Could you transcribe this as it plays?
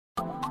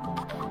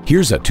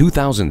Here's a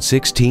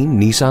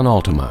 2016 Nissan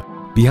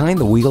Altima. Behind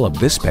the wheel of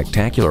this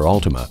spectacular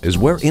Altima is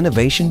where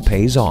innovation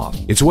pays off.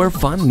 It's where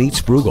fun meets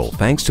frugal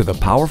thanks to the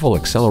powerful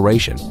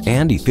acceleration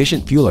and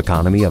efficient fuel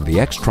economy of the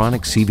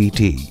Xtronic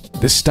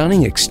CVT. The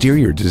stunning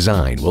exterior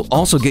design will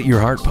also get your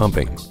heart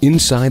pumping.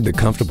 Inside the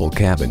comfortable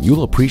cabin,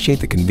 you'll appreciate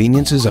the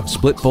conveniences of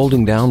split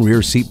folding down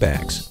rear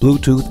seatbacks,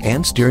 Bluetooth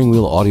and steering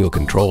wheel audio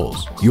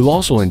controls. You'll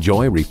also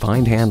enjoy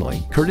refined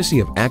handling, courtesy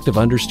of active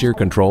understeer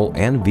control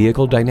and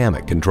vehicle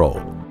dynamic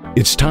control.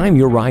 It's time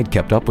your ride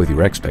kept up with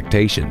your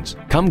expectations.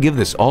 Come give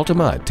this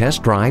Altima a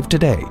test drive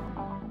today.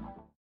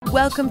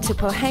 Welcome to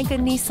Pohanka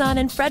Nissan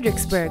in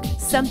Fredericksburg.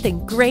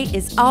 Something great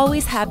is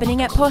always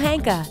happening at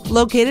Pohanka.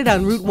 Located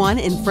on Route 1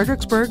 in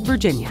Fredericksburg,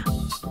 Virginia.